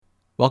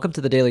Welcome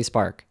to the Daily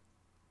Spark.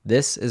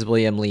 This is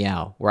William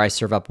Liao, where I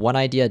serve up one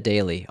idea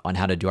daily on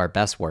how to do our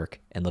best work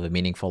and live a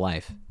meaningful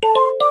life.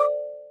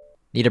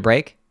 Need a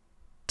break?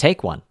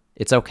 Take one.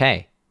 It's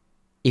okay.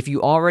 If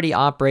you already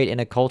operate in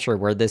a culture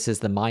where this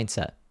is the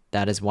mindset,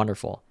 that is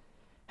wonderful.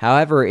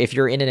 However, if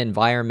you're in an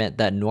environment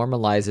that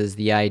normalizes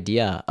the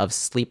idea of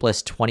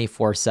sleepless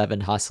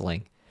 24/7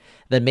 hustling,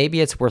 then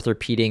maybe it's worth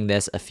repeating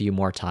this a few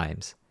more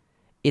times.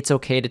 It's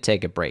okay to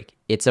take a break.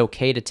 It's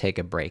okay to take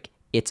a break.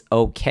 It's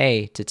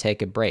okay to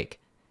take a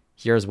break.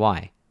 Here's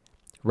why.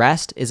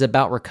 Rest is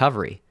about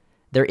recovery.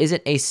 There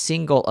isn't a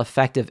single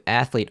effective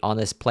athlete on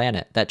this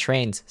planet that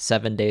trains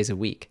 7 days a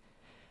week.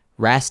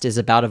 Rest is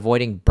about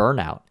avoiding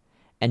burnout.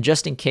 And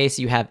just in case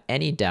you have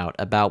any doubt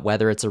about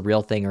whether it's a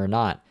real thing or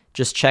not,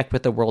 just check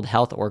with the World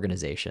Health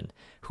Organization,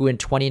 who in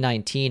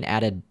 2019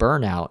 added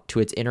burnout to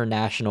its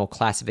International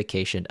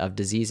Classification of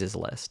Diseases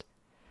list.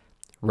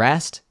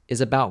 Rest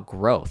is about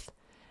growth.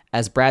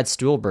 As Brad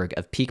Stuhlberg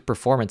of Peak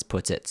Performance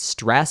puts it,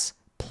 stress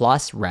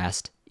plus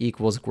rest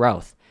equals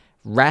growth.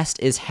 Rest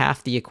is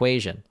half the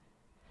equation.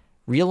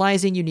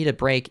 Realizing you need a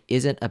break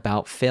isn't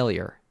about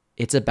failure.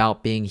 It's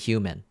about being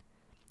human.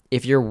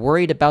 If you're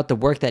worried about the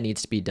work that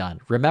needs to be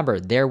done, remember,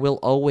 there will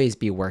always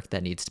be work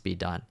that needs to be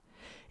done.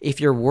 If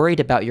you're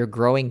worried about your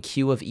growing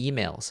queue of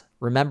emails,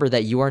 remember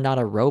that you are not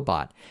a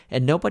robot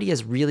and nobody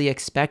is really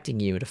expecting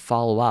you to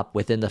follow up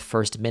within the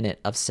first minute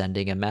of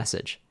sending a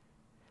message.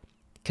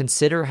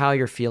 Consider how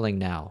you're feeling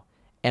now.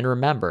 And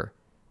remember,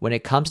 when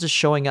it comes to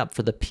showing up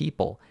for the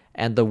people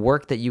and the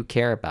work that you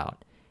care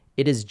about,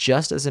 it is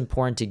just as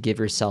important to give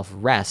yourself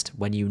rest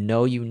when you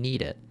know you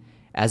need it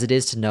as it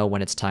is to know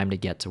when it's time to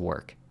get to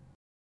work.